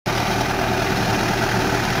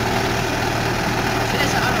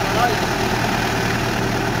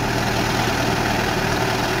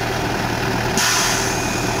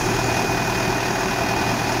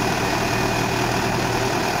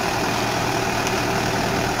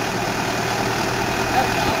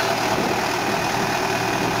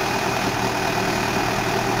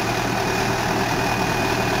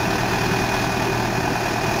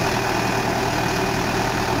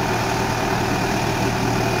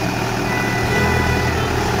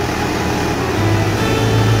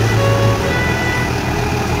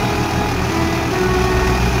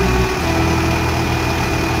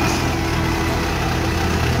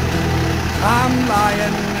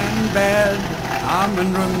I'm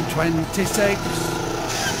in room 26,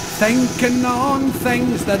 thinking on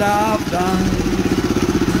things that I've done,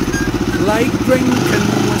 like drinking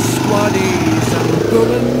with squaddies and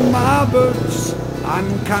pulling my boots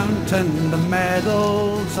and counting the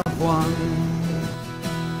medals I've won.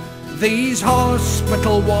 These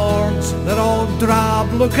hospital wards, they're all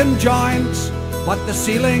drab-looking joints, but the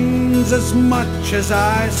ceiling's as much as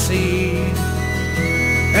I see.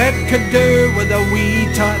 It could do with a wee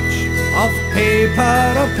touch of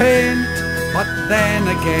paper or paint, but then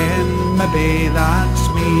again, maybe that's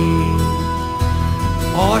me.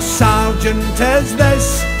 Oh, Sergeant, is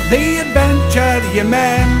this the adventure you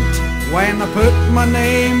meant when I put my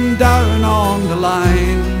name down on the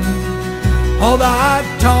line? All that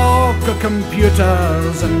talk of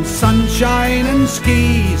computers and sunshine and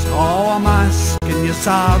skis, oh, I'm asking you,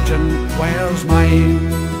 Sergeant, where's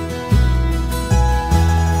mine?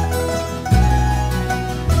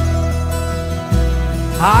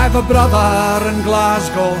 I've a brother in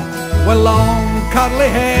Glasgow with long curly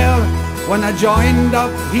hair. When I joined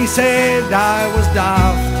up, he said I was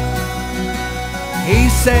daft. He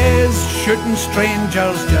says shooting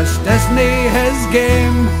strangers just isn't his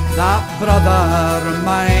game. That brother of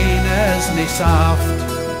mine isn't soft.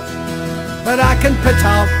 But I can put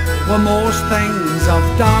up with most things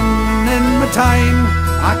I've done in my time.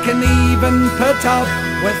 I can even put up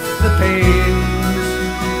with the pains.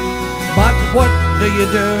 But what do you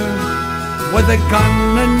do with a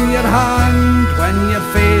gun in your hand when you're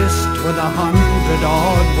faced with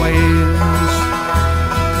 100-odd ways?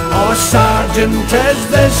 Oh, Sergeant, is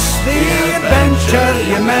this the adventure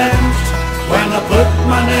you meant when I put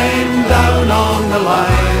my name down on the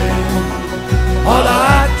line? All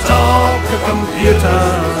that talk of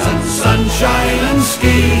computers and sunshine and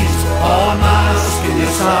skis, oh, I'm asking you,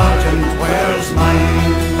 Sergeant, where's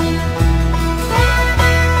mine?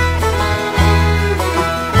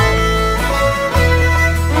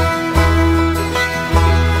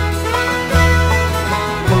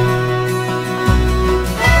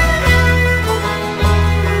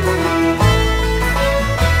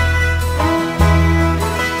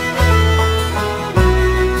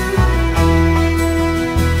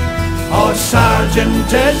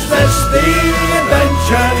 Sergeant, is this the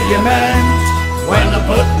adventure you meant when I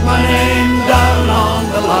put my name down on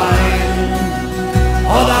the line?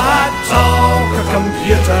 All that talk of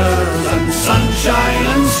computers and sunshine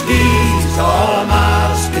and skis, all I'm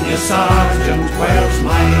asking you, Sergeant, where's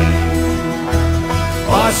mine?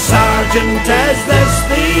 Oh, Sergeant, is this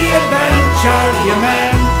the adventure you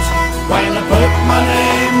meant when I put my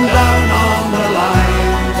name down on the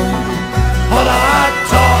line? All that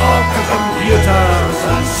talk of computers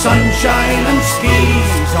and sunshine and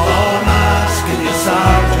skis, all I'm asking you,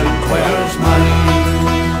 Sergeant, where's mine?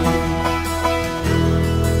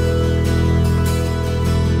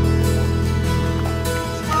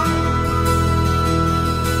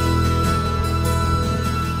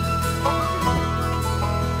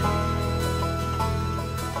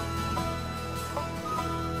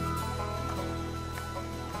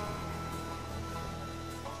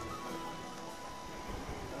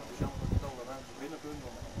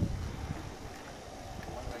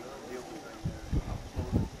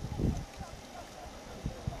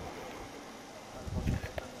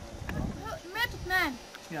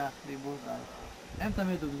 Ja, die boert uit. امتى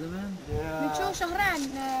ماتوا بزمان؟ من شو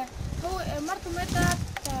شهرين هو مرته ماتت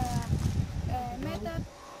ماتت.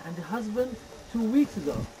 And the husband 2 weeks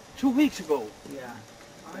ago. 2 weeks ago? Yeah.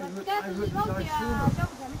 I heard he died sooner.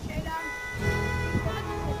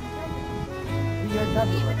 Wie had dat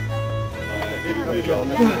gedaan?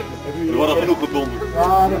 Er wordt al genoeg gedonderd.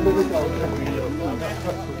 Ja, dat moet ik ook.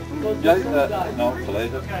 Jij, nou,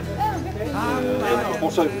 geleden.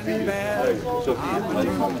 Post 74. Nee, zo 4. Nee,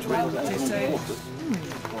 van posten.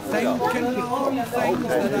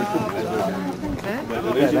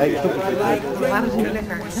 Nee, stop. Waren ze niet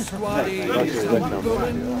lekker? Nee, dat is lekker.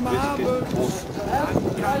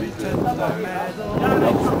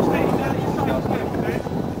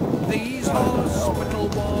 These hospital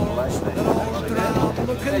walls, they're all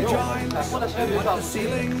drab-looking joints, but the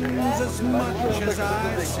ceiling's as much as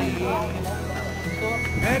I see.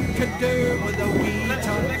 It could do with a wee touch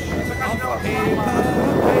of paper or paint,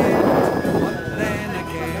 but then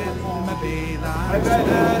again, maybe that's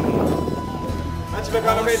me.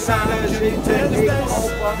 Oh, Sergeant, is this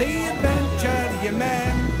the adventure you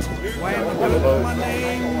meant when I put my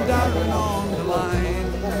name down on the line?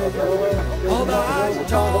 All that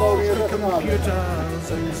talk of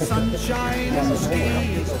computers and sunshine and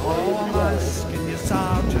skis, oh, I'm asking you,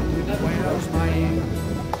 Sergeant, where's mine?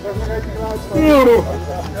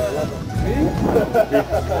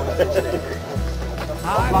 I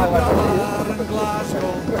had a brother in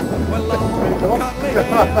Glasgow with long curly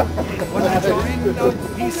hair. When I joined up,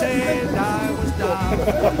 he said I was daft.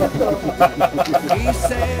 He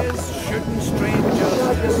says, shouldn't strangers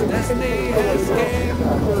just Disney his game?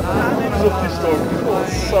 I'm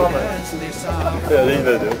Disney soft. Ja, die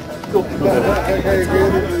weet het. Most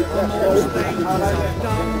things I've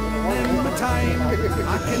done in my time,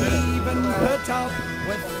 I can even put up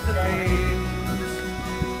with the pain.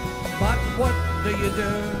 But what do you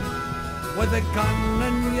do with a gun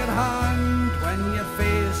in your hand when you're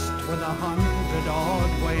faced with 100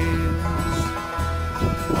 odd ways?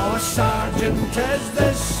 Oh, Sergeant, is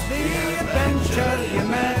this the adventure you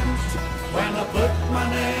meant when I put my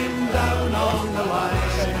name down on the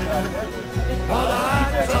line? But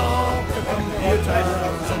I talk to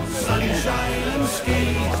computers and sunshine and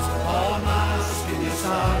skis. Oh, I'm asking you,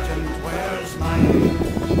 Sergeant, where's mine?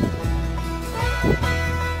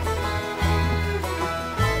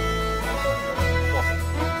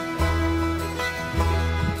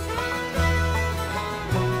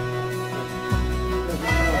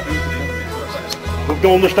 Ook de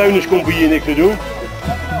ondersteuningscompagnie niks te doen.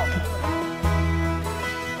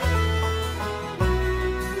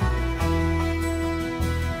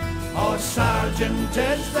 Oh, Sergeant,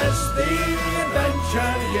 is this the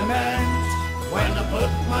adventure you meant when I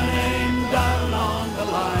put my name down on the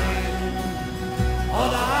line? Oh,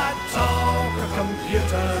 that talk of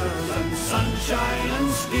computers and sunshine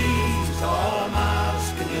and skis. Oh, I'm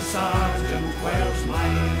asking you, Sergeant, where's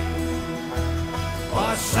mine?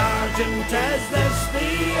 Oh, Sergeant, is this the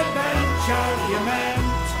adventure you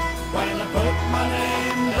meant when I put my name